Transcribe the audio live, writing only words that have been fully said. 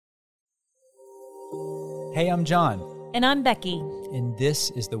Hey, I'm John. And I'm Becky. And this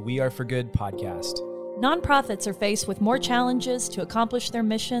is the We Are for Good podcast. Nonprofits are faced with more challenges to accomplish their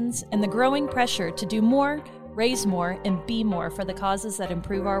missions and the growing pressure to do more, raise more, and be more for the causes that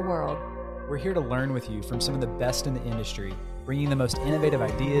improve our world. We're here to learn with you from some of the best in the industry, bringing the most innovative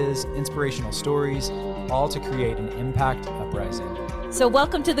ideas, inspirational stories, all to create an impact uprising. So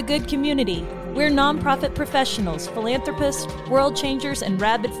welcome to the Good Community. We're nonprofit professionals, philanthropists, world changers, and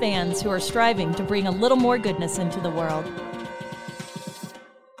rabid fans who are striving to bring a little more goodness into the world.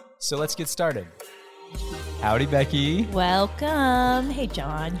 So let's get started. Howdy, Becky. Welcome. Hey,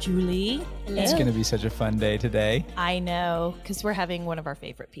 John, Julie. Hello. It's going to be such a fun day today. I know, because we're having one of our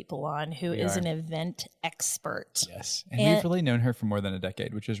favorite people on who is an event expert. Yes. And we've really known her for more than a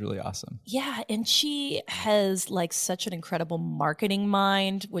decade, which is really awesome. Yeah. And she has like such an incredible marketing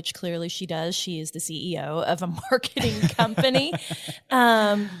mind, which clearly she does. She is the CEO of a marketing company.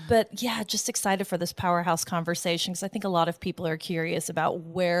 But yeah, just excited for this powerhouse conversation because I think a lot of people are curious about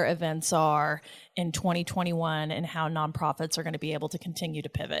where events are in 2021 and how nonprofits are going to be able to continue to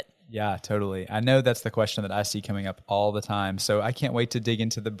pivot. Yeah, totally. I know that's the question that I see coming up all the time. So I can't wait to dig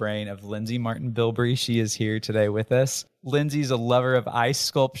into the brain of Lindsay Martin Bilbrey. She is here today with us. Lindsay's a lover of ice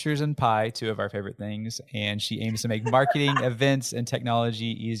sculptures and pie, two of our favorite things, and she aims to make marketing, events, and technology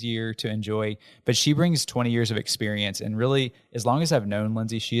easier to enjoy. But she brings 20 years of experience, and really, as long as I've known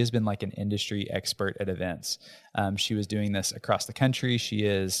Lindsay, she has been like an industry expert at events. She was doing this across the country. She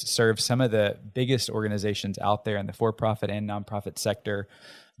has served some of the biggest organizations out there in the for-profit and nonprofit sector.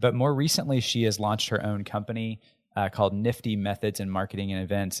 But more recently, she has launched her own company called Nifty Methods in Marketing and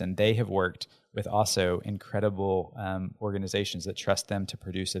Events, and they have worked with also incredible organizations that trust them to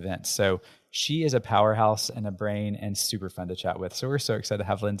produce events. So she is a powerhouse and a brain and super fun to chat with. So we're so excited to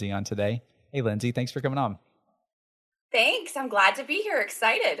have Lindsay on today. Hey, Lindsay, thanks for coming on. Thanks. I'm glad to be here.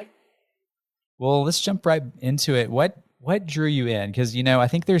 Excited. Well, let's jump right into it. What drew you in? Because, you know, I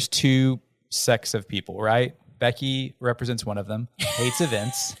think there's two sects of people, right? Becky represents one of them, hates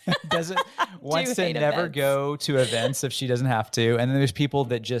events, wants to never go to events if she doesn't have to. And then there's people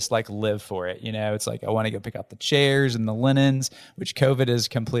that just like live for it. You know, it's like, I want to go pick up the chairs and the linens, which COVID has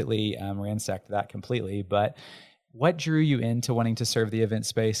completely ransacked that completely. But what drew you into wanting to serve the event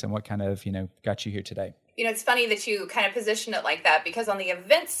space and what kind of, got you here today? You know, it's funny that you kind of position it like that because on the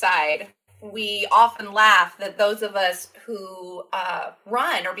event side, we often laugh that those of us who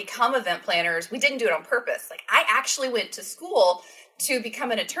run or become event planners, we didn't do it on purpose. Like I actually went to school to become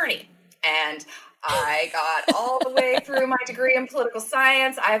an attorney and I got all the way through my degree in political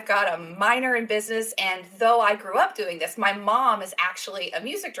science. I've got a minor in business. And though I grew up doing this, my mom is actually a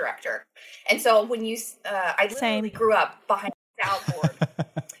music director. And so when I literally grew up behind a soundboard.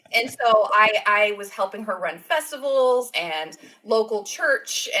 And so I was helping her run festivals and local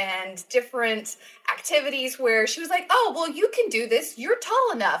church and different activities where she was like, oh, well, you can do this. You're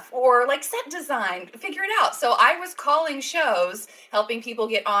tall enough, or like set design, figure it out. So I was calling shows, helping people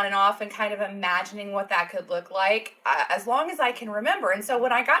get on and off and kind of imagining what that could look like as long as I can remember. And so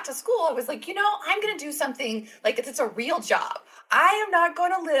when I got to school, I was like, I'm going to do something like it's a real job. I am not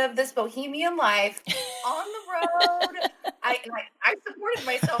going to live this bohemian life on the road. I supported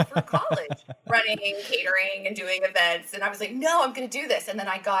myself through college, running, catering, and doing events. And I was like, no, I'm going to do this. And then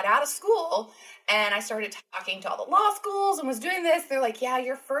I got out of school and I started talking to all the law schools and was doing this. They're like, yeah,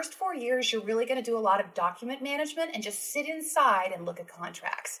 your first 4 years, you're really going to do a lot of document management and just sit inside and look at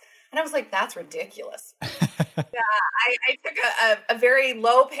contracts. And I was like, that's ridiculous. I took a very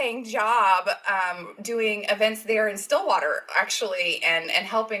low-paying job doing events there in Stillwater, actually, and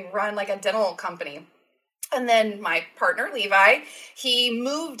helping run like a dental company. And then my partner, Levi, he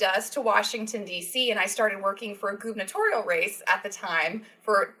moved us to Washington, D.C., and I started working for a gubernatorial race at the time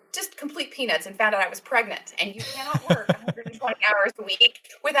for just complete peanuts and found out I was pregnant. And you cannot work 120 hours a week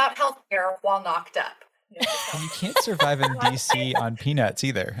without health care while knocked up. You can't survive in DC on peanuts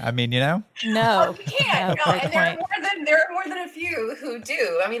either. I mean, No. Well, you can't. No, and there are more than a few who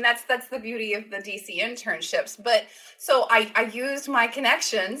do. I mean, that's the beauty of the DC internships. But so I used my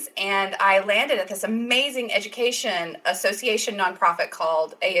connections and I landed at this amazing education association nonprofit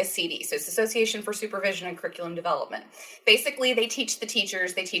called ASCD. So it's Association for Supervision and Curriculum Development. Basically, they teach the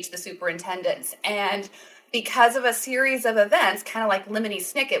teachers, they teach the superintendents. And because of a series of events, kind of like Lemony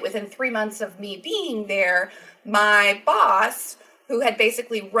Snicket, within 3 months of me being there, my boss, who had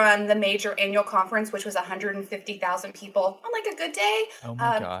basically run the major annual conference, which was 150,000 people on like a good day,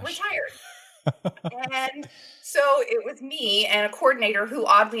 retired. And so it was me and a coordinator who,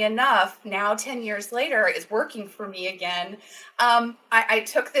 oddly enough, now 10 years later is working for me again. I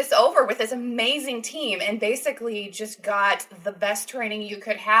took this over with this amazing team and basically just got the best training you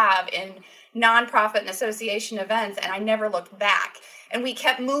could have in nonprofit and association events. And I never looked back. And we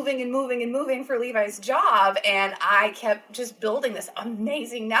kept moving and moving and moving for Levi's job. And I kept just building this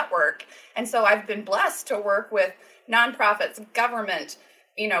amazing network. And so I've been blessed to work with nonprofits, government,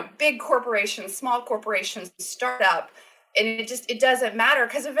 big corporations, small corporations, startup. And it doesn't matter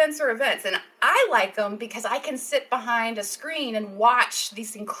because events are events. And I like them because I can sit behind a screen and watch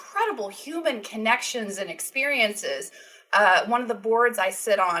these incredible human connections and experiences. One of the boards I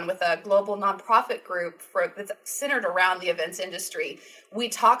sit on with a global nonprofit group that's centered around the events industry, we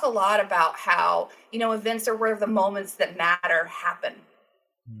talk a lot about how, events are where the moments that matter happen.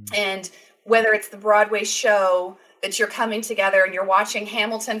 And whether it's the Broadway show that you're coming together and you're watching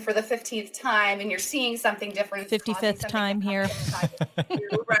Hamilton for the 15th time and you're seeing something different. 55th time here.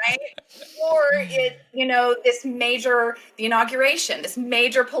 Right? Or the inauguration, this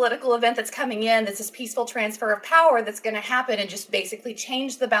major political event that's coming in, that's this peaceful transfer of power that's going to happen and just basically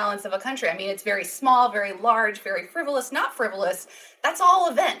change the balance of a country. I mean, it's very small, very large, very frivolous, not frivolous. That's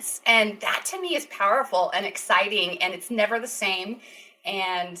all events. And that to me is powerful and exciting, and it's never the same.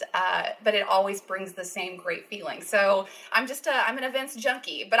 But it always brings the same great feeling. So I'm an events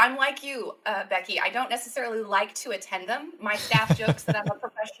junkie, but I'm like you, Becky. I don't necessarily like to attend them. My staff jokes that I'm a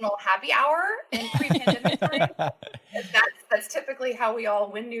professional happy hour in pre-pandemic time. That's typically how we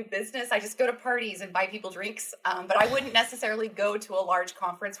all win new business. I just go to parties and buy people drinks. But I wouldn't necessarily go to a large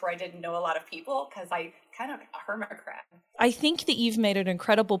conference where I didn't know a lot of people because I kind of a hermit crab. I think that you've made an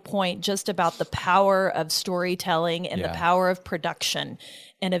incredible point just about the power of storytelling and the power of production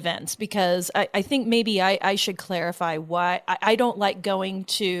in events, because I think maybe I should clarify why I don't like going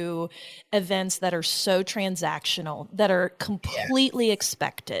to events that are so transactional, that are completely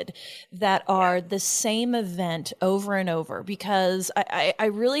expected, that are the same event over and over, because I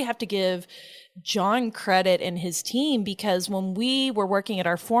really have to give John credit and his team, because when we were working at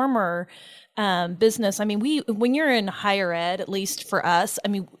our former business, I mean, when you're in higher ed, at least for us, I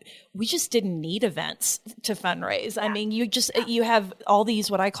mean, we just didn't need events to fundraise. I mean, you have all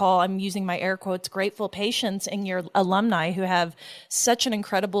these, what I call, I'm using my air quotes, grateful patients in your alumni who have such an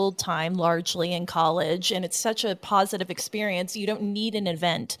incredible time, largely in college, and it's such a positive experience. You don't need an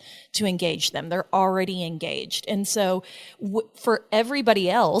event to engage them. They're already engaged. And so for everybody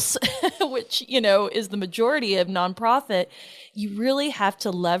else, which, is the majority of nonprofit, you really have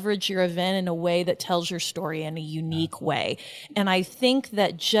to leverage your event in a way that tells your story in a unique way. And I think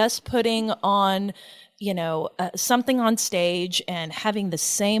that just putting on, something on stage and having the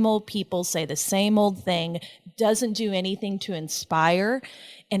same old people say the same old thing doesn't do anything to inspire.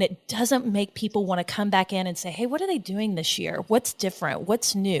 And it doesn't make people want to come back in and say, hey, what are they doing this year? What's different?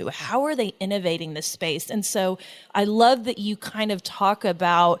 What's new? How are they innovating this space? And so I love that you kind of talk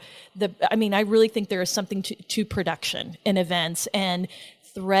about I really think there is something to production in events and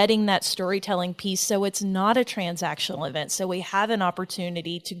threading that storytelling piece so it's not a transactional event. So we have an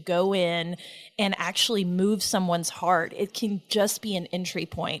opportunity to go in and actually move someone's heart. It can just be an entry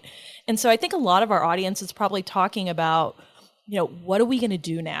point. And so I think a lot of our audience is probably talking about, what are we going to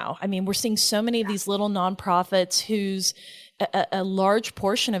do now? I mean, we're seeing so many of these little nonprofits whose a large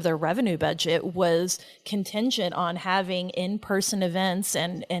portion of their revenue budget was contingent on having in-person events.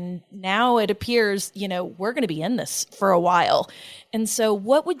 And now it appears, we're going to be in this for a while. And so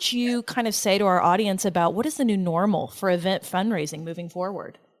what would you kind of say to our audience about what is the new normal for event fundraising moving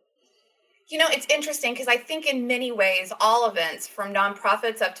forward? It's interesting because I think in many ways, all events from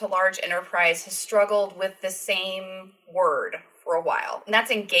nonprofits up to large enterprise has struggled with the same word for a while, and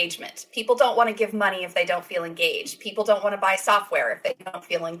that's engagement. People don't want to give money if they don't feel engaged. People don't want to buy software if they don't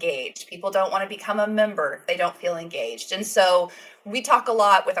feel engaged. People don't want to become a member if they don't feel engaged. And so we talk a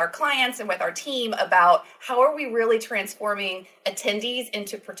lot with our clients and with our team about how are we really transforming attendees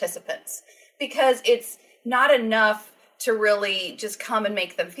into participants, because it's not enough to really just come and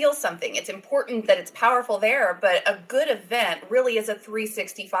make them feel something. It's important that it's powerful there, but a good event really is a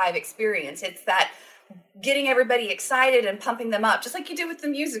 365 experience. It's that getting everybody excited and pumping them up, just like you do with the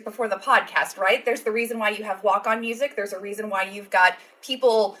music before the podcast, right? There's the reason why you have walk-on music. There's a reason why you've got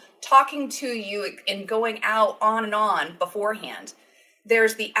people talking to you and going out on and on beforehand.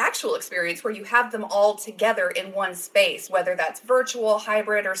 There's the actual experience where you have them all together in one space, whether that's virtual,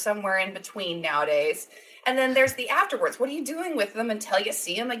 hybrid, or somewhere in between nowadays. And then there's the afterwards. What are you doing with them until you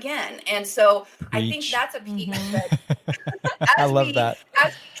see them again? And so I think that's a piece that I love that.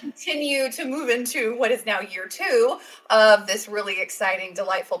 As we continue to move into what is now year 2 of this really exciting,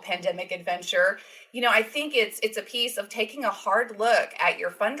 delightful pandemic adventure, I think it's a piece of taking a hard look at your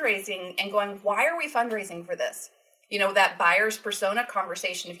fundraising and going, why are we fundraising for this? That buyer's persona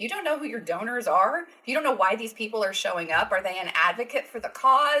conversation. If you don't know who your donors are, if you don't know why these people are showing up, are they an advocate for the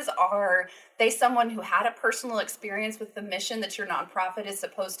cause? Are they someone who had a personal experience with the mission that your nonprofit is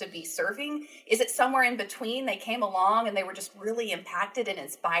supposed to be serving? Is it somewhere in between? They came along and they were just really impacted and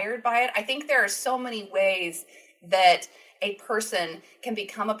inspired by it. I think there are so many ways that a person can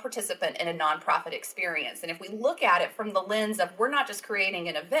become a participant in a nonprofit experience. And if we look at it from the lens of we're not just creating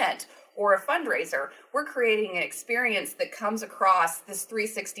an event or a fundraiser, we're creating an experience that comes across this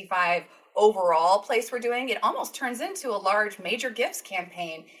 365 overall place we're doing, it almost turns into a large major gifts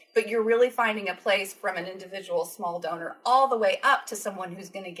campaign, but you're really finding a place from an individual small donor all the way up to someone who's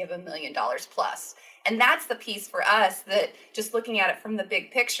going to give $1 million plus. And that's the piece for us that, just looking at it from the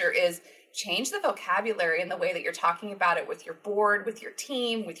big picture, is change the vocabulary and the way that you're talking about it with your board, with your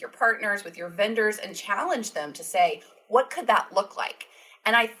team, with your partners, with your vendors, and challenge them to say, what could that look like?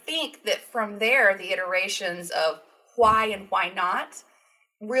 And I think that from there, the iterations of why and why not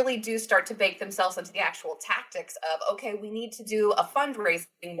really do start to bake themselves into the actual tactics of, okay, we need to do a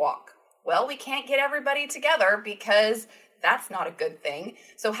fundraising walk. Well, we can't get everybody together because that's not a good thing.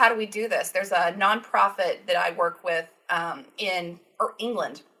 So how do we do this? There's a nonprofit that I work with in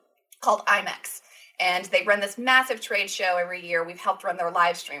England called IMEX. And they run this massive trade show every year. We've helped run their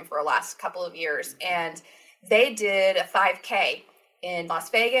live stream for the last couple of years. And they did a 5K in Las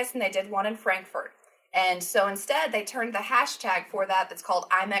Vegas, and they did one in Frankfurt. And so instead, they turned the hashtag for that's called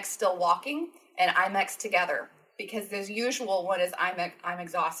IMEX Still Walking and IMEX Together, because the usual one is I'm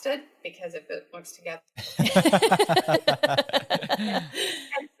exhausted, because if it looks together.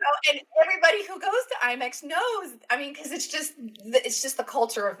 And everybody who goes to IMEX knows, because it's just the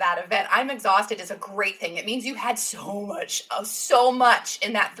culture of that event. I'm exhausted is a great thing. It means you had so much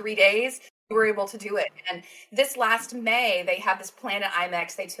in that 3 days. Were able to do it. And this last May, they have this Planet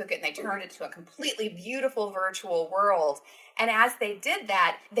IMEX. They took it and they turned it to a completely beautiful virtual world. And as they did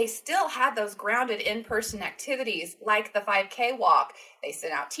that, they still had those grounded in-person activities like the 5K walk. They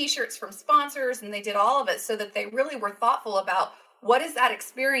sent out t-shirts from sponsors, and they did all of it so that they really were thoughtful about what is that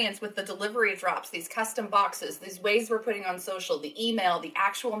experience with the delivery drops, these custom boxes, these ways we're putting on social, the email, the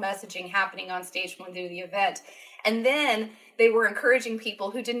actual messaging happening on stage when we do the event. And then they were encouraging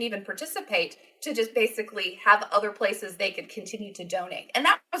people who didn't even participate to just basically have other places they could continue to donate. And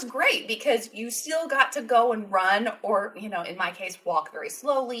that was great, because you still got to go and run, or, in my case, walk very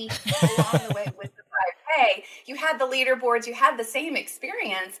slowly along the way with the 5K. You had the leaderboards, you had the same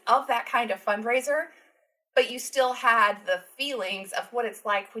experience of that kind of fundraiser, but you still had the feelings of what it's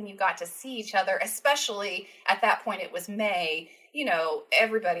like when you got to see each other, especially at that point, it was May.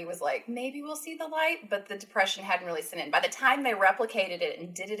 Everybody was like, maybe we'll see the light, but the depression hadn't really set in. By the time they replicated it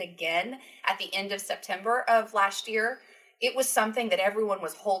and did it again at the end of September of last year, it was something that everyone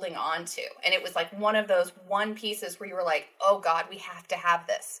was holding on to. And it was like one of those pieces where you were like, oh God, we have to have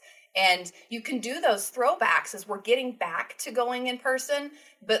this. And you can do those throwbacks as we're getting back to going in person,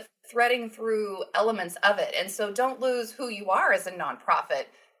 but threading through elements of it. And so don't lose who you are as a nonprofit,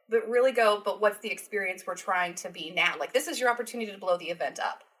 but really go, but what's the experience we're trying to be now? Like, this is your opportunity to blow the event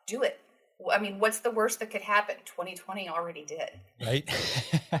up. Do it. What's the worst that could happen? 2020 already did. Right?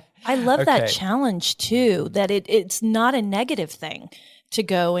 I love that challenge too, that it's not a negative thing to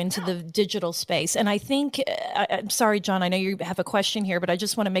go into the digital space. And I think, I'm sorry, John, I know you have a question here, but I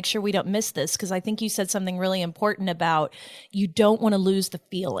just want to make sure we don't miss this, because I think you said something really important about you don't want to lose the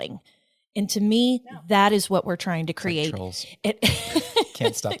feeling. And to me, that is what we're trying to create. Like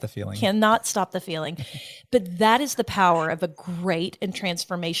can't stop the feeling. Cannot stop the feeling. But that is the power of a great and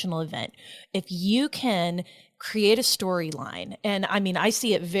transformational event. If you can create a storyline, and I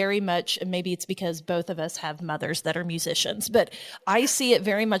see it very much, and maybe it's because both of us have mothers that are musicians, but I see it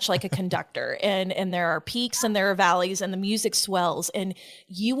very much like a conductor, and there are peaks and there are valleys, and the music swells, and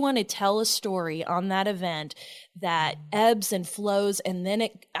you want to tell a story on that event that ebbs and flows, and then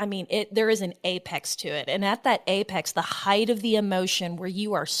there is an apex to it. And at that apex, the height of the emotion where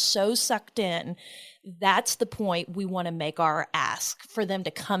you are so sucked in, that's the point we want to make our ask for them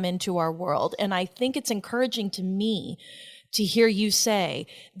to come into our world. And I think it's encouraging to me to hear you say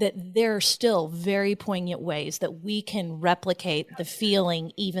that there are still very poignant ways that we can replicate the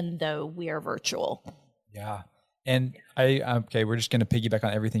feeling, even though we are virtual. Yeah. And okay, we're just going to piggyback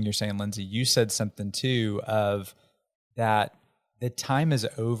on everything you're saying, Lindsay. You said something too of that the time is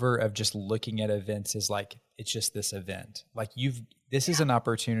over of just looking at events as like, it's just this event. Like this is an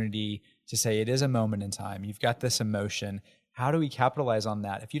opportunity to say it is a moment in time. You've got this emotion. How do we capitalize on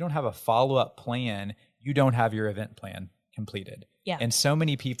that? If you don't have a follow-up plan, you don't have your event plan completed. Yeah. And so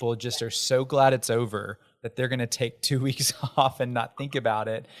many people just are so glad it's over that they're going to take 2 weeks off and not think about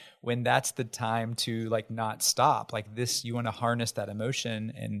it, when that's the time to like not stop. Like this, you want to harness that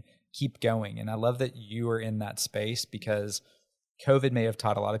emotion and keep going. And I love that you are in that space, because COVID may have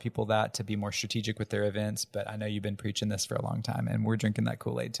taught a lot of people that to be more strategic with their events, but I know you've been preaching this for a long time, and we're drinking that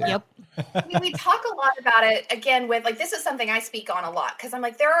Kool-Aid too. Yep. We talk a lot about it again with like, this is something I speak on a lot, because I'm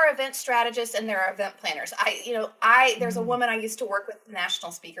like, there are event strategists and there are event planners. There's a woman I used to work with, the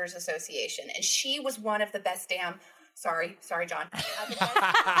National Speakers Association, and she was one of the best sorry, John.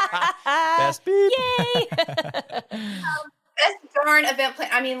 Best beep. Yay. Best darn event plan.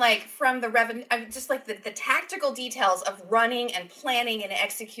 I mean, like from the revenue, just like the tactical details of running and planning and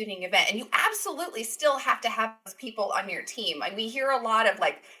executing event. And you absolutely still have to have those people on your team. And we hear a lot of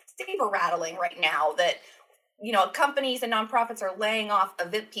like saber rattling right now that, companies and nonprofits are laying off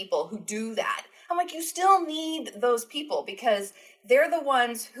event people who do that. I'm like, you still need those people, because they're the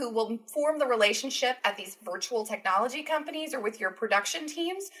ones who will form the relationship at these virtual technology companies or with your production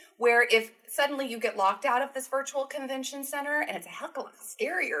teams, where if suddenly you get locked out of this virtual convention center, and it's a heck of a lot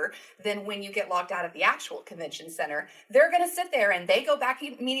scarier than when you get locked out of the actual convention center, they're going to sit there and they go back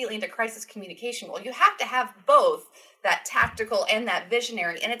immediately into crisis communication. Well, you have to have both that tactical and that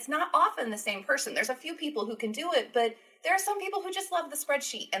visionary, and it's not often the same person. There's a few people who can do it, but there are some people who just love the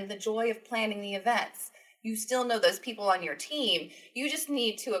spreadsheet and the joy of planning the events. You still know those people on your team. You just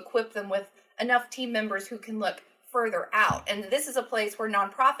need to equip them with enough team members who can look further out. And this is a place where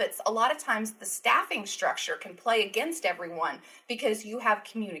nonprofits, a lot of times the staffing structure can play against everyone, because you have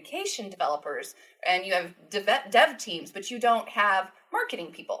communication developers and you have dev teams, but you don't have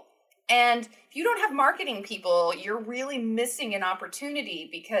marketing people. And if you don't have marketing people, you're really missing an opportunity,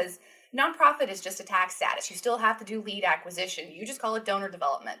 because nonprofit is just a tax status. You still have to do lead acquisition. You just call it donor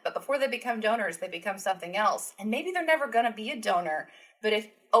development. But before they become donors, they become something else. And maybe they're never going to be a donor. But if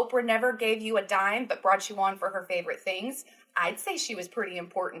Oprah never gave you a dime but brought you on for her favorite things, I'd say she was pretty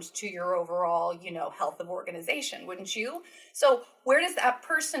important to your overall, health of organization, wouldn't you? So where does that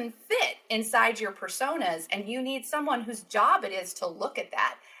person fit inside your personas? And you need someone whose job it is to look at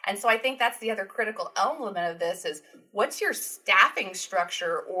that. And so I think that's the other critical element of this is, what's your staffing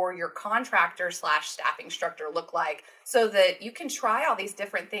structure or your contractor/staffing structure look like, so that you can try all these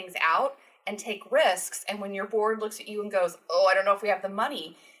different things out and take risks. And when your board looks at you and goes, oh, I don't know if we have the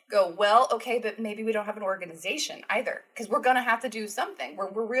money, go, well, okay, but maybe we don't have an organization either, because we're going to have to do something.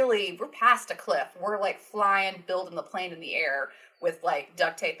 We're past a cliff. We're like flying, building the plane in the air with like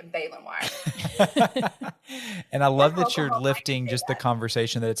duct tape and baling wire. And I love that you're lifting just the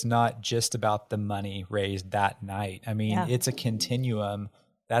conversation, that it's not just about the money raised that night. I mean, it's a continuum.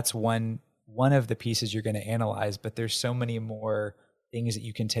 That's one of the pieces you're going to analyze, but there's so many more things that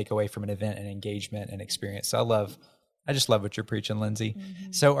you can take away from an event and engagement and experience. So I just love what you're preaching, Lindsay.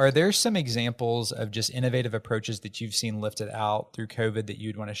 Mm-hmm. So are there some examples of just innovative approaches that you've seen lifted out through COVID that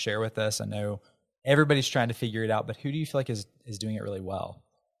you'd want to share with us? I know everybody's trying to figure it out, but who do you feel like is doing it really well?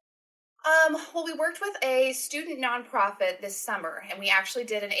 Well, we worked with a student nonprofit this summer, and we actually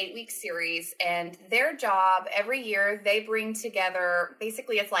did an 8-week series, and their job every year, they bring together,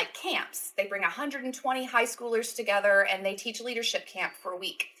 basically it's like camps. They bring 120 high schoolers together and they teach leadership camp for a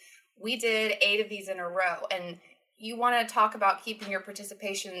week. We did 8 of these in a row, and you want to talk about keeping your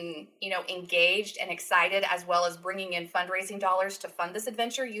participation, engaged and excited, as well as bringing in fundraising dollars to fund this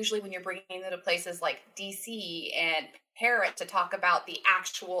adventure. Usually when you're bringing them to places like DC and Paris to talk about the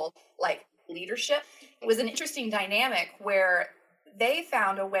actual leadership, it was an interesting dynamic where they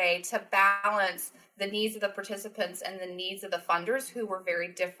found a way to balance the needs of the participants and the needs of the funders, who were very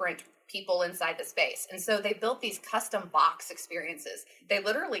different people inside the space. And so they built these custom box experiences. They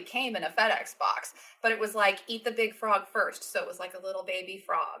literally came in a FedEx box, but it was like, eat the big frog first. So it was like a little baby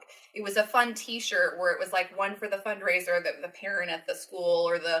frog. It was a fun t-shirt where it was like one for the fundraiser, the parent at the school,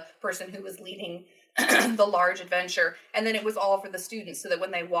 or the person who was leading the large adventure. And then it was all for the students, so that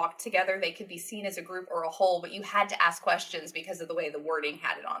when they walked together, they could be seen as a group or a whole, but you had to ask questions because of the way the wording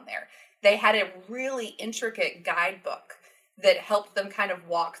had it on there. They had a really intricate guidebook that helped them kind of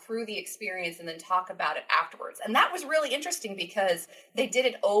walk through the experience and then talk about it afterwards. And that was really interesting, because they did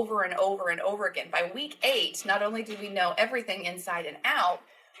it over and over and over again. By week 8, not only did we know everything inside and out,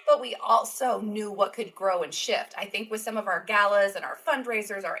 but we also knew what could grow and shift. I think with some of our galas and our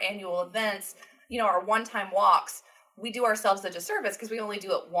fundraisers, our annual events, our one-time walks, we do ourselves a disservice because we only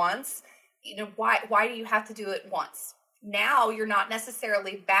do it once. Why do you have to do it once? Now you're not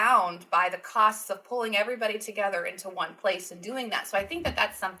necessarily bound by the costs of pulling everybody together into one place and doing that. So I think that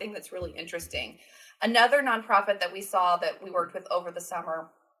that's something that's really interesting. Another nonprofit that we saw that we worked with over the summer,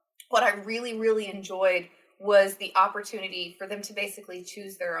 what I really, really enjoyed was the opportunity for them to basically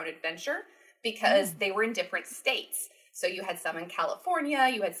choose their own adventure because they were in different states. So you had some in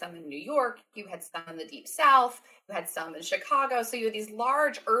California, you had some in New York, you had some in the Deep South, you had some in Chicago. So you had these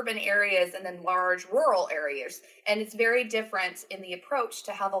large urban areas and then large rural areas. And it's very different in the approach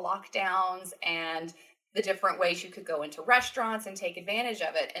to how the lockdowns and the different ways you could go into restaurants and take advantage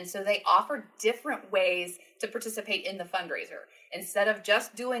of it. And so they offered different ways to participate in the fundraiser. Instead of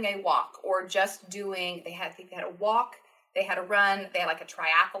just doing a walk or just doing, I think they had a walk, they had a run, they had like a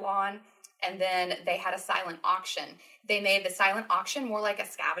triathlon, and then they had a silent auction. They made the silent auction more like a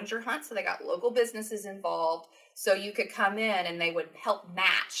scavenger hunt. So they got local businesses involved. So you could come in and they would help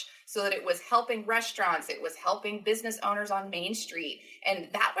match, so that it was helping restaurants, it was helping business owners on Main Street. And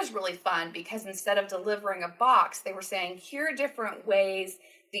that was really fun because instead of delivering a box, they were saying, here are different ways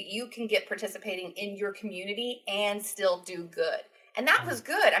that you can get participating in your community and still do good. And that was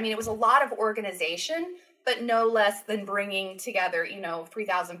good. I mean, it was a lot of organization, but no less than bringing together,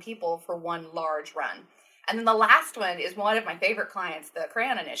 3,000 people for one large run. And then the last one is one of my favorite clients, the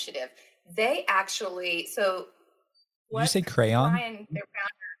Crayon Initiative. They actually, Did you say crayon? Brian, their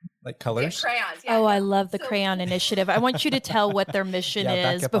founder, like colors? yeah, crayons. Yeah. Oh, I love the Crayon Initiative. I want you to tell what their mission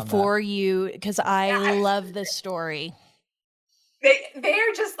is before because I love this story. They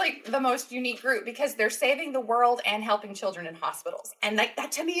are just like the most unique group because they're saving the world and helping children in hospitals. And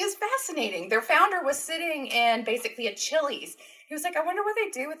that to me is fascinating. Their founder was sitting in basically a Chili's. He was like, I wonder what they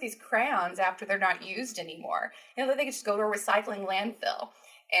do with these crayons after they're not used anymore. They could just go to a recycling landfill.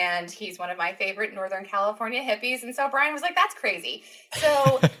 And he's one of my favorite Northern California hippies. And so Brian was like, that's crazy.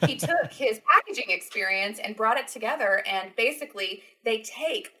 So he took his packaging experience and brought it together. And basically, they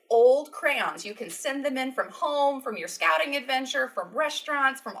take old crayons. You can send them in from home, from your scouting adventure, from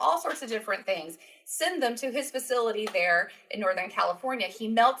restaurants, from all sorts of different things. Send them to his facility there in Northern California. He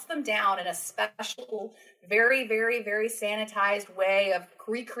melts them down in a special, very, very, very sanitized way of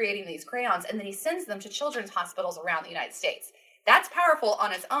recreating these crayons. And then he sends them to children's hospitals around the United States. That's powerful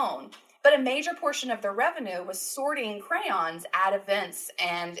on its own, but a major portion of their revenue was sorting crayons at events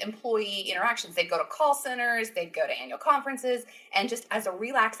and employee interactions. They'd go to call centers, they'd go to annual conferences, and just as a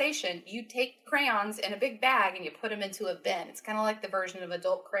relaxation, you take crayons in a big bag and you put them into a bin. It's kind of like the version of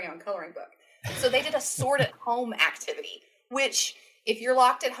adult crayon coloring book. So they did a sort at home activity, which if you're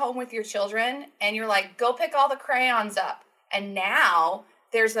locked at home with your children and you're like, go pick all the crayons up, and now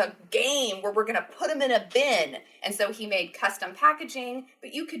there's a game where we're going to put them in a bin. And so he made custom packaging,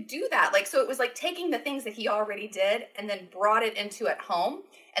 but you could do that. So it was like taking the things that he already did and then brought it into at home.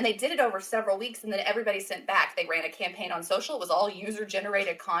 And they did it over several weeks, and then everybody sent back. They ran a campaign on social. It was all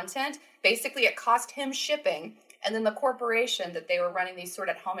user-generated content. Basically, it cost him shipping. And then the corporation that they were running these sort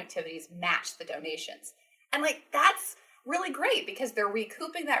of home activities matched the donations. And that's really great because they're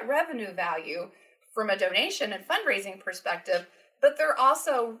recouping that revenue value from a donation and fundraising perspective, but they're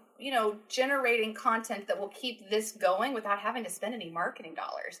also, generating content that will keep this going without having to spend any marketing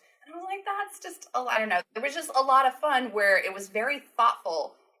dollars. And I was like, that's just I don't know. There was just a lot of fun where it was very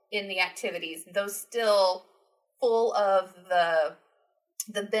thoughtful in the activities, though still full of the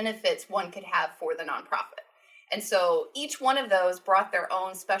benefits one could have for the nonprofit. And so each one of those brought their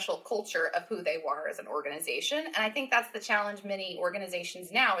own special culture of who they were as an organization. And I think that's the challenge many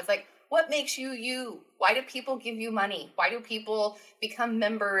organizations now. It's like, what makes you you? Why do people give you money? Why do people become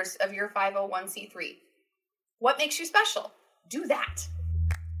members of your 501c3? What makes you special? Do that.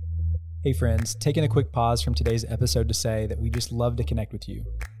 Hey friends, taking a quick pause from today's episode to say that we just love to connect with you.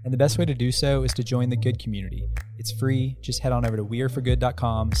 And the best way to do so is to join the Good community. It's free. Just head on over to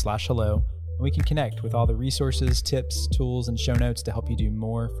weareforgood.com/hello, and we can connect with all the resources, tips, tools, and show notes to help you do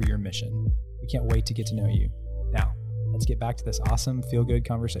more for your mission. We can't wait to get to know you. Now, let's get back to this awesome feel-good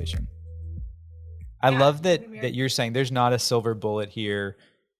conversation. I love that you're saying there's not a silver bullet here.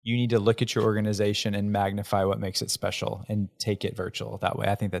 You need to look at your organization and magnify what makes it special and take it virtual that way.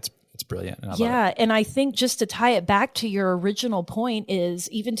 I think it's brilliant. And I love it. And I think just to tie it back to your original point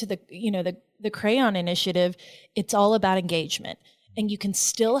is even to the Crayon Initiative, it's all about engagement. And you can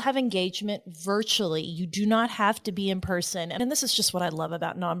still have engagement virtually. You do not have to be in person. And this is just what I love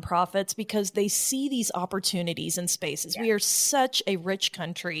about nonprofits, because they see these opportunities in spaces. Yeah. We are such a rich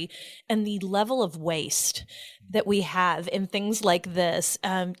country, and the level of waste that we have in things like this,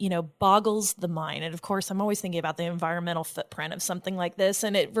 boggles the mind. And of course, I'm always thinking about the environmental footprint of something like this.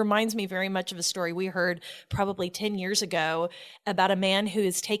 And it reminds me very much of a story we heard probably 10 years ago about a man who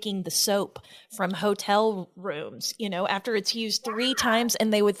is taking the soap from hotel rooms, after it's used 3 times,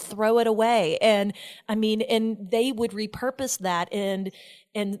 and they would throw it away. And and they would repurpose that, and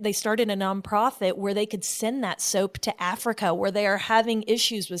they started a nonprofit where they could send that soap to Africa, where they are having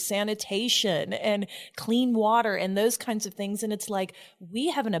issues with sanitation and clean water and those kinds of things. And it's like, we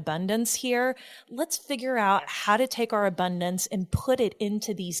have an abundance here. Let's figure out how to take our abundance and put it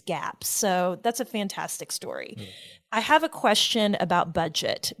into these gaps. So that's a fantastic story. Mm-hmm. I have a question about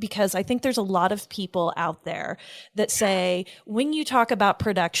budget, because I think there's a lot of people out there that say, when you talk about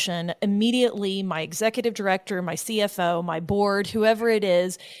production, immediately my executive director, my CFO, my board, whoever it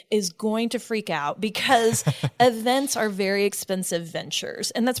is going to freak out, because events are very expensive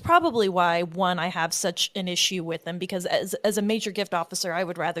ventures. And that's probably why, one, I have such an issue with them, because as a major gift officer, I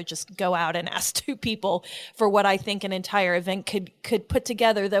would rather just go out and ask 2 people for what I think an entire event could put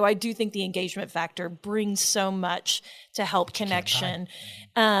together, though I do think the engagement factor brings so much to help connection.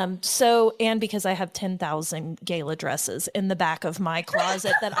 And because I have 10,000 gala dresses in the back of my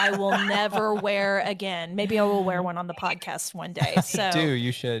closet that I will never wear again. Maybe I will wear one on the podcast one day. So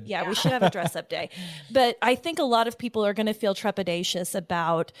you should. Yeah, we should have a dress up day. But I think a lot of people are going to feel trepidatious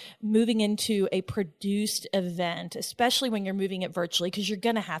about moving into a produced event, especially when you're moving it virtually, because you're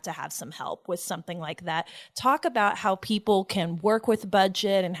going to have some help with something like that. Talk about how people can work with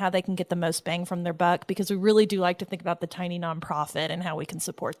budget and how they can get the most bang from their buck, because we really do like to think about the tiny nonprofit and how we can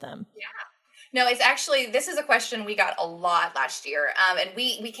support them. Yeah. No, it's actually, this is a question we got a lot last year. And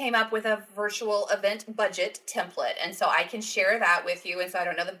we came up with a virtual event budget template. And so I can share that with you. And so I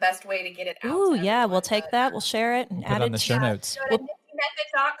don't know the best way to get it out. Ooh, yeah. We'll take that. We'll share it and add it on the show notes. Go to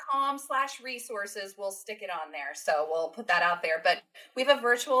method.com/resources. We'll stick it on there. So we'll put that out there. But we have a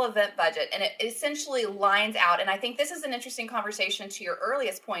virtual event budget, and it essentially lines out. And I think this is an interesting conversation to your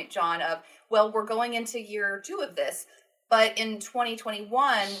earliest point, John, of, well, we're going into year 2 of this. But in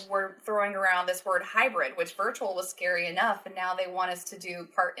 2021, we're throwing around this word hybrid, which virtual was scary enough. And now they want us to do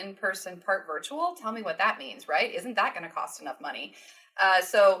part in-person, part virtual. Tell me what that means, right? Isn't that going to cost enough money?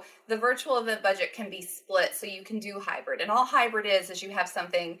 So the virtual event budget can be split. So you can do hybrid. And all hybrid is you have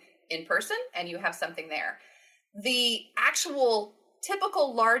something in person and you have something there. The actual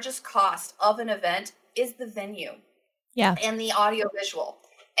typical largest cost of an event is the venue. Yeah. And the audio visual.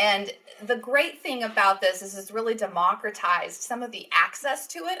 And the great thing about this is it's really democratized some of the access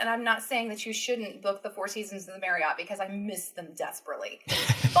to it. And I'm not saying that you shouldn't book the Four Seasons of the Marriott, because I miss them desperately.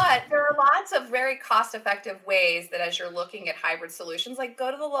 But there are lots of very cost-effective ways that, as you're looking at hybrid solutions, like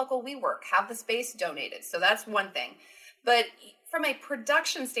go to the local WeWork, have the space donated. So that's one thing. But from a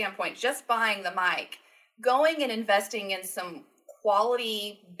production standpoint, just buying the mic, going and investing in some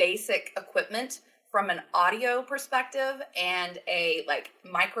quality basic equipment from an audio perspective, and a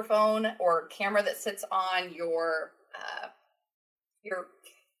microphone or camera that sits on your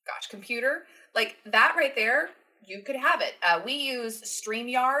computer, like that right there, you could have it. We use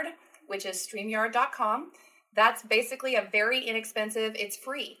StreamYard, which is StreamYard.com. That's basically a very inexpensive, it's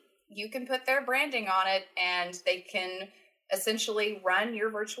free. You can put their branding on it and they can essentially run your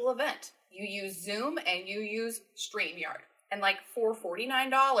virtual event. You use Zoom and you use StreamYard. And for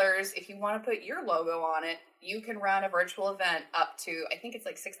 $49, if you want to put your logo on it, you can run a virtual event up to, I think it's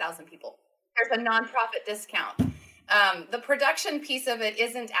 6,000 people. There's a nonprofit discount. The production piece of it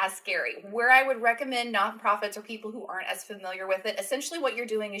isn't as scary. Where I would recommend nonprofits or people who aren't as familiar with it, essentially what you're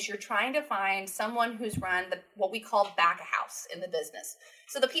doing is you're trying to find someone who's run what we call back of house in the business.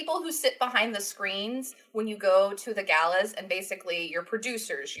 So the people who sit behind the screens when you go to the galas, and basically your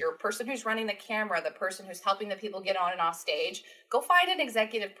producers, your person who's running the camera, the person who's helping the people get on and off stage, go find an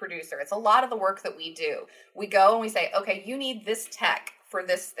executive producer. It's a lot of the work that we do. We go and we say, okay, you need this tech for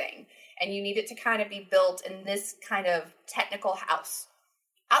this thing, and you need it to kind of be built in this kind of technical house.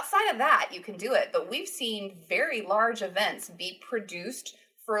 Outside of that, you can do it, but we've seen very large events be produced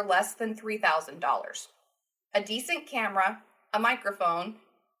for less than $3,000. A decent camera, a microphone,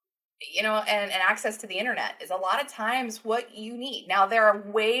 and access to the internet is a lot of times what you need. Now, there are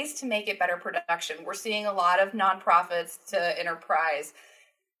ways to make it better production. We're seeing a lot of nonprofits to enterprise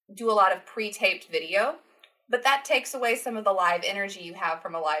do a lot of pre-taped video, but that takes away some of the live energy you have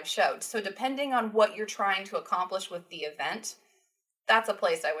from a live show. So depending on what you're trying to accomplish with the event, that's a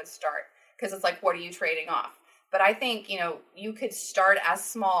place I would start, because it's what are you trading off? But I think, you could start as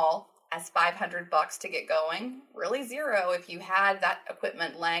small as $500 to get going, really zero if you had that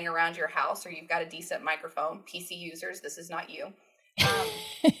equipment laying around your house, or you've got a decent microphone. PC users, this is not you.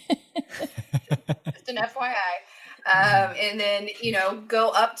 Just an FYI. And then, go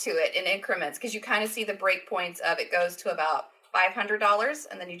up to it in increments, because you kind of see the break points of it goes to about $500,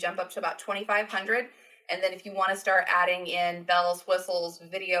 and then you jump up to about $2,500. And then if you want to start adding in bells, whistles,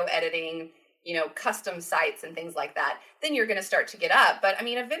 video editing, custom sites and things like that, then you're going to start to get up. But I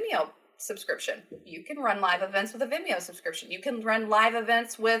mean, a Vimeo subscription, you can run live events with a Vimeo subscription. You can run live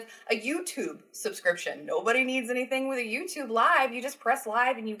events with a YouTube subscription. Nobody needs anything with a YouTube live. You just press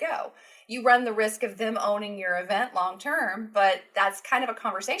live and you go. You run the risk of them owning your event long term, but that's kind of a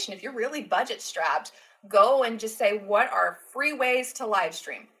conversation. If you're really budget strapped, go and just say, what are free ways to live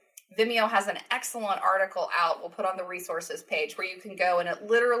stream? Vimeo has an excellent article out. We'll put on the resources page where you can go, and it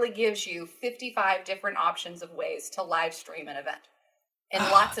literally gives you 55 different options of ways to live stream an event in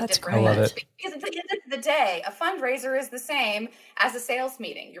lots of different events. Because at the end of the day, a fundraiser is the same as a sales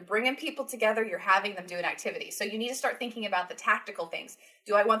meeting. You're bringing people together, you're having them do an activity. So you need to start thinking about the tactical things.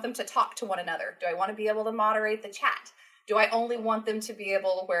 Do I want them to talk to one another? Do I want to be able to moderate the chat? Do I only want them to be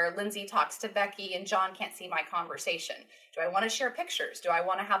able where Lindsay talks to Becky and John can't see my conversation? Do I want to share pictures? Do I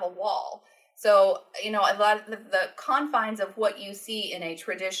want to have a wall? So, a lot of the confines of what you see in a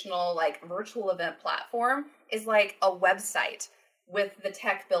traditional like virtual event platform is like a website with the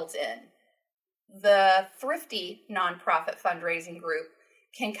tech built in. The thrifty nonprofit fundraising group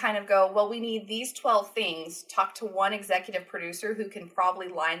can kind of go, well, we need these 12 things, talk to one executive producer who can probably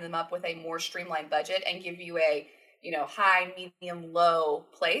line them up with a more streamlined budget and give you a high, medium, low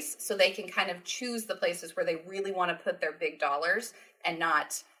place, so they can kind of choose the places where they really want to put their big dollars and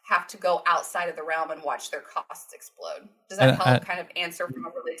not have to go outside of the realm and watch their costs explode. Does that help kind of answer from a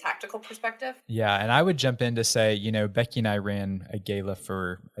really tactical perspective? Yeah. And I would jump in to say, Becky and I ran a gala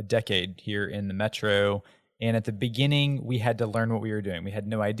for a decade here in the Metro. And at the beginning, we had to learn what we were doing. We had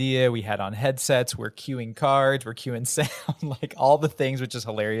no idea. We had on headsets. We're cueing cards. We're cueing sound, like all the things, which is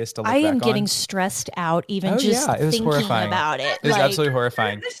hilarious to look back on. I am getting stressed out even just thinking about it. It was absolutely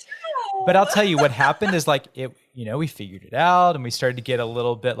horrifying. But I'll tell you what happened is like it, we figured it out and we started to get a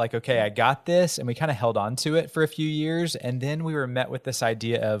little bit like, okay, I got this. And we kind of held on to it for a few years. And then we were met with this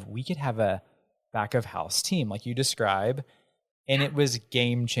idea of we could have a back of house team like you describe. And it was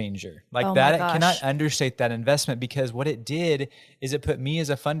game changer. Like that, I cannot understate that investment, because what it did is it put me as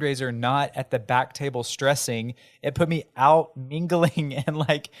a fundraiser not at the back table stressing. It put me out mingling and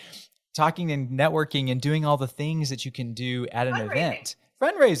like talking and networking and doing all the things that you can do at an event.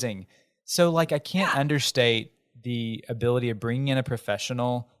 Fundraising. So like I can't understate the ability of bringing in a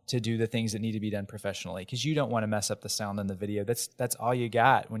professional to do the things that need to be done professionally, because you don't want to mess up the sound in the video. That's all you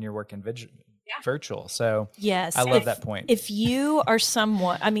got when you're working virtual. So yes, I love that point. If you are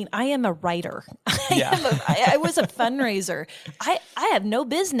someone, I am a writer. I was a fundraiser. I have no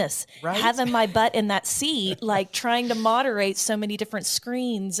business having my butt in that seat, like trying to moderate so many different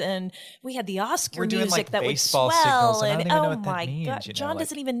screens. And we had the Oscar music like that would swell. And oh my God, John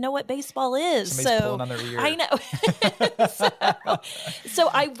doesn't even know what baseball is. Pulling on their ear. I know. so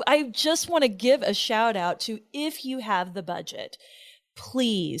I just want to give a shout out to, if you have the budget,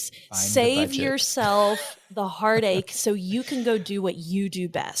 please save yourself the heartache so you can go do what you do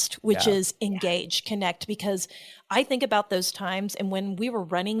best, which is engage, connect. Because I think about those times, and when we were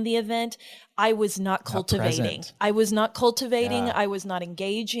running the event, I was not cultivating. I was not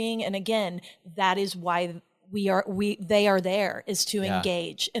engaging. And again, that is why they are there, is to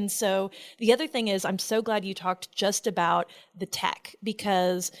engage. And so the other thing is, I'm so glad you talked just about the tech,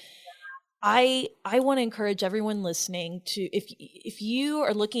 because I want to encourage everyone listening to, if you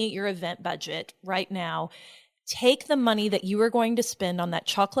are looking at your event budget right now, take the money that you are going to spend on that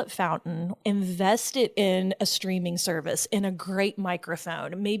chocolate fountain, invest it in a streaming service, in a great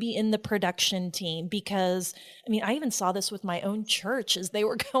microphone, maybe in the production team. Because I even saw this with my own church as they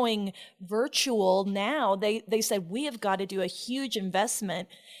were going virtual. Now they said, we have got to do a huge investment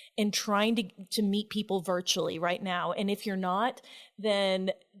in trying to meet people virtually right now. And if you're not, then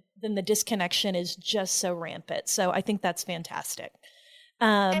the disconnection is just so rampant. So I think that's fantastic.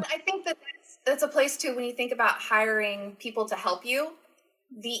 And I think that's a place too, when you think about hiring people to help you,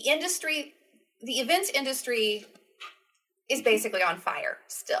 the events industry is basically on fire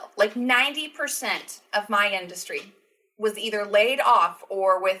still. Like 90% of my industry was either laid off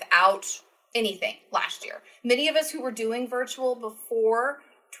or without anything last year. Many of us who were doing virtual before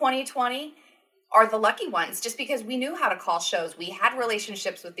 2020 are the lucky ones, just because we knew how to call shows. We had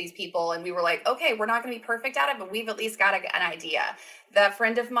relationships with these people, and we were like, okay, we're not going to be perfect at it, but we've at least got an idea. That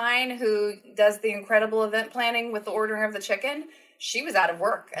friend of mine who does the incredible event planning with the ordering of the chicken, she was out of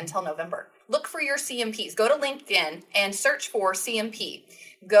work until November. Look for your CMPs. Go to LinkedIn and search for CMP.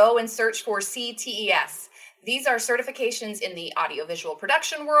 Go and search for CTES. These are certifications in the audiovisual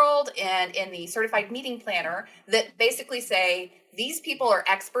production world and in the certified meeting planner that basically say these people are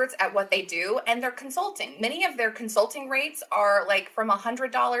experts at what they do and they're consulting. Many of their consulting rates are like from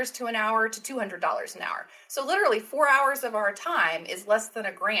 $100 to an hour to $200 an hour. So literally 4 hours of our time is less than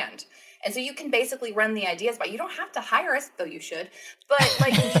 $1,000. And so you can basically run the ideas by, you don't have to hire us, though you should, but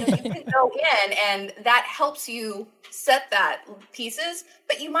like, you can go in and that helps you set that pieces,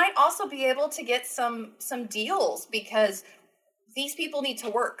 but you might also be able to get some deals because these people need to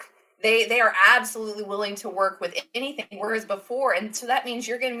work. They are absolutely willing to work with anything, whereas before, and so that means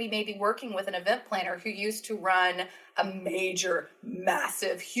you're going to be maybe working with an event planner who used to run a major,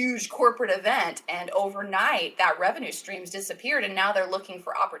 massive, huge corporate event, and overnight that revenue stream's disappeared, and now they're looking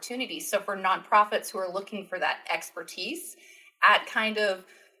for opportunities. So for nonprofits who are looking for that expertise at kind of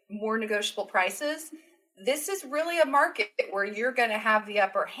more negotiable prices, this is really a market where you're going to have the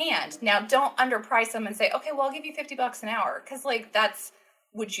upper hand. Now, don't underprice them and say, okay, well, I'll give you $50 an hour, because like that's,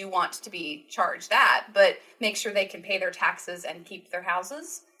 would you want to be charged that? But make sure they can pay their taxes and keep their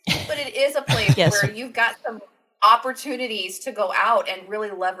houses. But it is a place Yes. where you've got some opportunities to go out and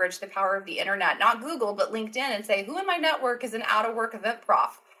really leverage the power of the internet, not Google, but LinkedIn, and say, who in my network is an out of work event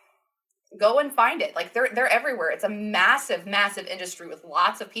prof? Go and find it. Like they're everywhere. It's a massive, massive industry with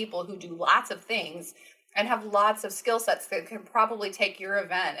lots of people who do lots of things and have lots of skill sets that can probably take your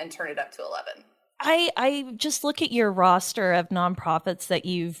event and turn it up to 11. I just look at your roster of nonprofits that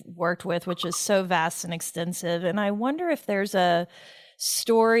you've worked with, which is so vast and extensive. And I wonder if there's a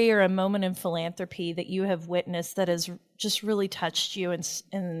story or a moment in philanthropy that you have witnessed that has just really touched you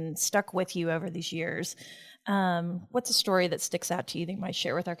and stuck with you over these years. What's a story that sticks out to you that you might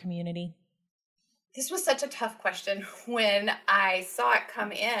share with our community? This was such a tough question when I saw it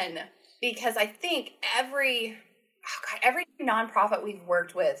come in, because I think every nonprofit we've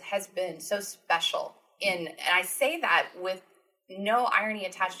worked with has been so special and I say that with no irony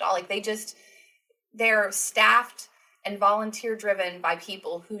attached at all. Like they're staffed and volunteer driven by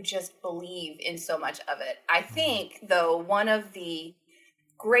people who just believe in so much of it. I think though, one of the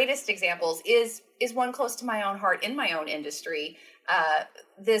greatest examples is one close to my own heart in my own industry.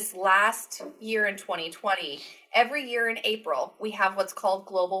 This last year in 2020, every year in April, we have what's called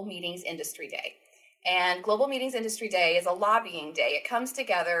Global Meetings Industry Day. And Global Meetings Industry Day is a lobbying day. It comes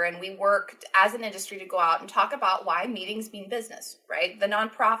together and we work as an industry to go out and talk about why meetings mean business, right? The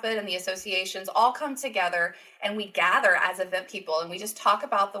nonprofit and the associations all come together and we gather as event people and we just talk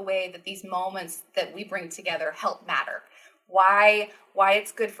about the way that these moments that we bring together help matter. Why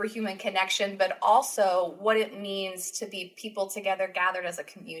it's good for human connection, but also what it means to be people together gathered as a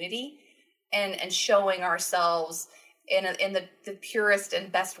community and showing ourselves in the purest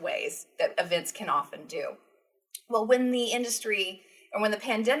and best ways that events can often do. Well, when the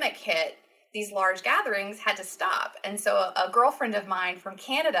pandemic hit, these large gatherings had to stop. And so a girlfriend of mine from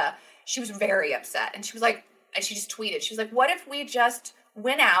Canada, she was very upset. And she was like, and she just tweeted, she was like, what if we just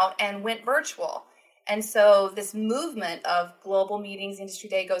went out and went virtual? And so this movement of Global Meetings Industry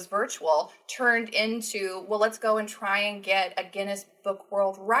Day goes virtual turned into, well, let's go and try and get a Guinness Book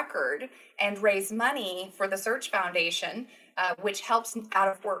World Record and raise money for the Search Foundation, which helps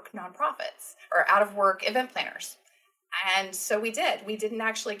out-of-work nonprofits or out-of-work event planners. And so we did. We didn't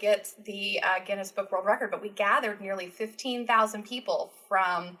actually get the Guinness Book World Record, but we gathered nearly 15,000 people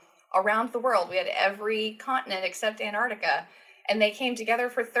from around the world. We had every continent except Antarctica. And they came together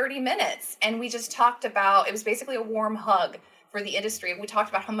for 30 minutes. And we just talked about, it was basically a warm hug for the industry. We talked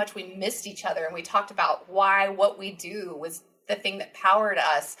about how much we missed each other. And we talked about why what we do was the thing that powered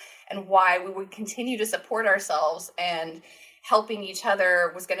us and why we would continue to support ourselves, and helping each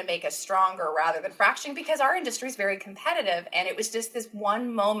other was going to make us stronger rather than fracturing, because our industry is very competitive. And it was just this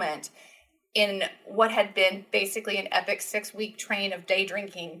one moment in what had been basically an epic 6-week train of day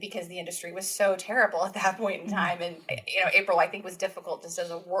drinking, because the industry was so terrible at that point in time. And, April, I think, was difficult just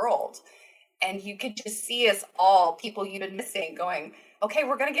as a world. And you could just see us all, people you've been missing, going, okay,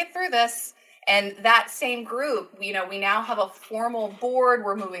 we're going to get through this. And that same group, we now have a formal board,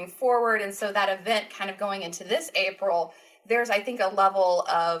 we're moving forward. And so that event kind of going into this April, there's, I think, a level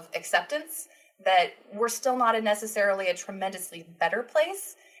of acceptance that we're still not necessarily a tremendously better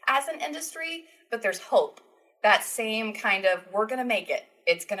place as an industry, but there's hope. That same kind of, we're going to make it.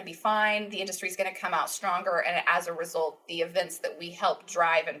 It's going to be fine. The industry is going to come out stronger. And as a result, the events that we help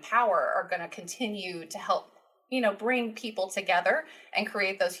drive and power are going to continue to help, bring people together and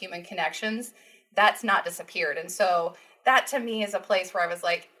create those human connections. That's not disappeared. And so that to me is a place where I was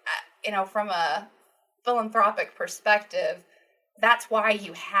like, from a philanthropic perspective, that's why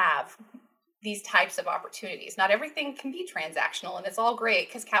you have these types of opportunities. Not everything can be transactional, and it's all great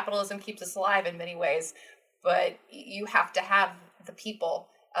because capitalism keeps us alive in many ways. but you have to have the people.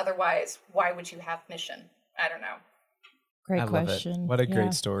 Otherwise, why would you have mission? I don't know. Great I question. Love it. What a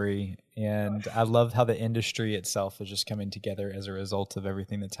great story. And I love how the industry itself is just coming together as a result of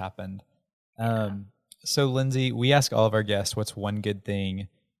everything that's happened. So Lindsay, we ask all of our guests, what's one good thing?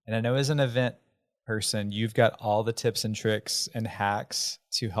 And I know as an event person, you've got all the tips and tricks and hacks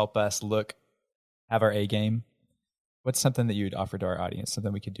to help us have our A game. What's something that you would offer to our audience,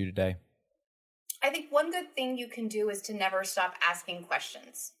 something we could do today? I think one good thing you can do is to never stop asking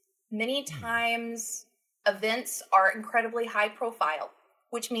questions. Many times events are incredibly high profile,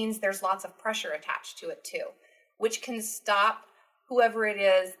 which means there's lots of pressure attached to it too, which can stop whoever it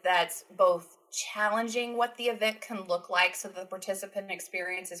is that's both challenging what the event can look like so the participant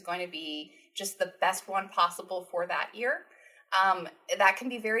experience is going to be just the best one possible for that year. That can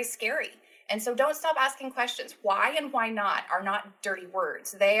be very scary. And so don't stop asking questions. Why and why not are not dirty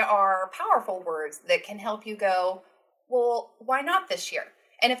words. They are powerful words that can help you go, well, why not this year?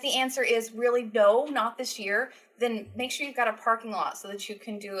 And if the answer is really no, not this year, then make sure you've got a parking lot so that you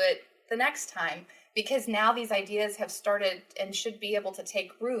can do it the next time. Because now these ideas have started and should be able to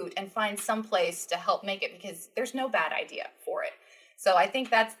take root and find some place to help make it, because there's no bad idea for it. So I think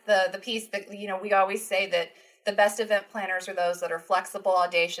that's the piece that, we always say that the best event planners are those that are flexible,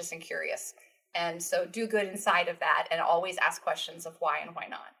 audacious, and curious. And so do good inside of that and always ask questions of why and why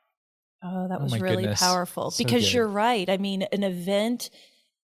not. Oh, that was really powerful. So because you're right. I mean, an event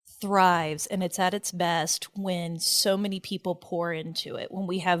thrives and it's at its best when so many people pour into it, when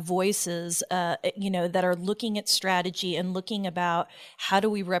we have voices that are looking at strategy and looking about how do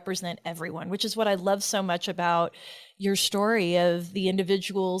we represent everyone, which is what I love so much about your story of the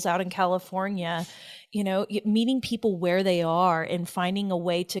individuals out in California, meeting people where they are and finding a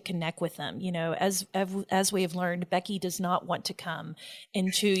way to connect with them. As we have learned, Becky does not want to come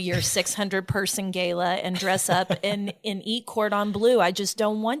into your 600 person gala and dress up and eat cordon bleu. I just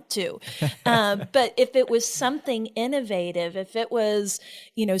don't want to. But if it was something innovative, if it was,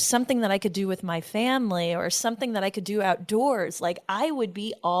 something that I could do with my family or something that I could do outdoors, like I would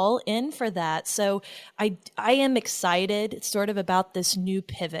be all in for that. So I am excited sort of about this new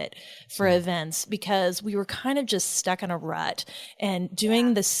pivot for events, because we were kind of just stuck in a rut and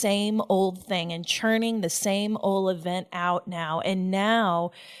doing the same old thing and churning the same old event out now. And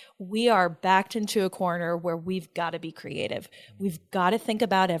now we are backed into a corner where we've got to be creative. We've got to think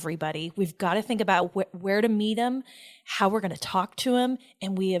about everybody. We've got to think about where to meet them, how we're going to talk to them.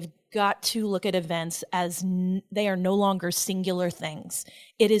 And we have got to look at events as they are no longer singular things.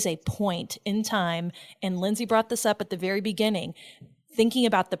 It is a point in time. And Lindsay brought this up at the very beginning, thinking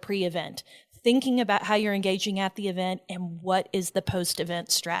about the pre-event, thinking about how you're engaging at the event and what is the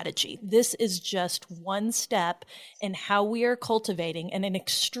post-event strategy. This is just one step in how we are cultivating, and an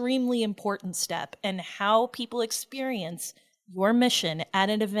extremely important step in how people experience your mission at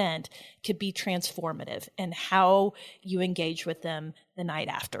an event could be transformative, and how you engage with them the night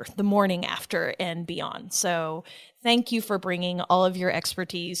after, the morning after, and beyond. So thank you for bringing all of your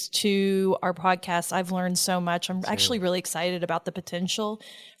expertise to our podcast. I've learned so much. I'm actually really excited about the potential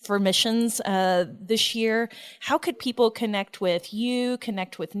for missions this year. How could people connect with you,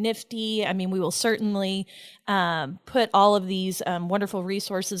 connect with Nifty? I mean, we will certainly put all of these wonderful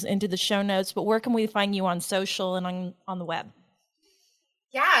resources into the show notes, but where can we find you on social and on the web?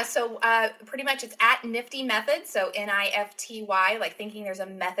 Yeah, so pretty much it's at Nifty Method, so NIFTY, like thinking there's a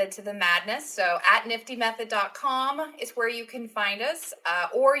method to the madness. So at niftymethod.com is where you can find us,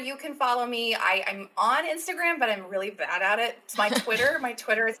 or you can follow me. I'm on Instagram, but I'm really bad at it. It's my Twitter. My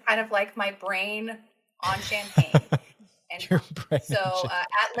Twitter is kind of like my brain on champagne. And so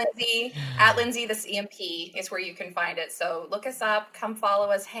at Lindsay, the CMP is where you can find it. So look us up, come follow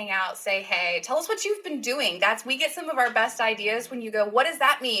us, hang out, say hey, tell us what you've been doing. We get some of our best ideas when you go, what does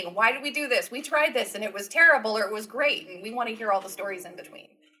that mean? Why did we do this? We tried this and it was terrible or it was great. And we want to hear all the stories in between.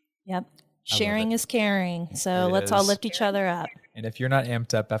 Yep. Sharing is caring. So let's all lift each other up. And if you're not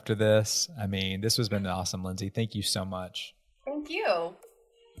amped up after this, I mean, this has been awesome, Lindsay. Thank you so much. Thank you.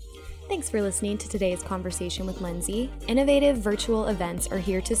 Thanks for listening to today's conversation with Lindsay. Innovative virtual events are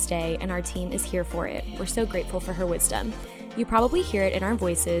here to stay, and our team is here for it. We're so grateful for her wisdom. You probably hear it in our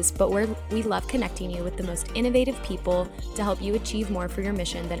voices, but we love connecting you with the most innovative people to help you achieve more for your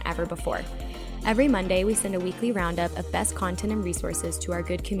mission than ever before. Every Monday, we send a weekly roundup of best content and resources to our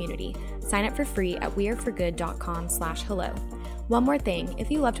good community. Sign up for free at weareforgood.com/hello. One more thing,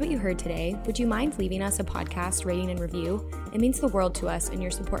 if you loved what you heard today, would you mind leaving us a podcast rating and review? It means the world to us, and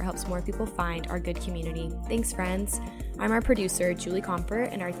your support helps more people find our good community. Thanks, friends. I'm our producer, Julie Comfort,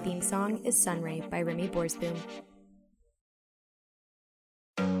 and our theme song is Sunray by Remy Borsboom.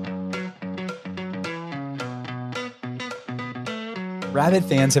 Rabid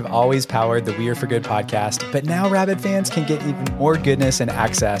fans have always powered the We Are For Good podcast, but now Rabid fans can get even more goodness and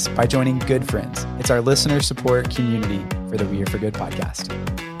access by joining Good Friends. It's our listener support community for the We Are For Good podcast.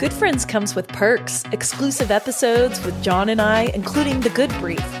 Good Friends comes with perks, exclusive episodes with John and I, including The Good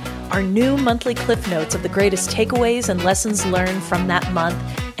Brief, our new monthly cliff notes of the greatest takeaways and lessons learned from that month,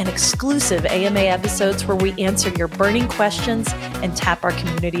 and exclusive AMA episodes where we answer your burning questions and tap our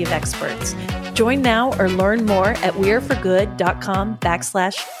community of experts. Join now or learn more at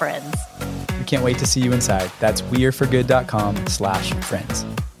weareforgood.com/friends. We can't wait to see you inside. That's weareforgood.com/friends.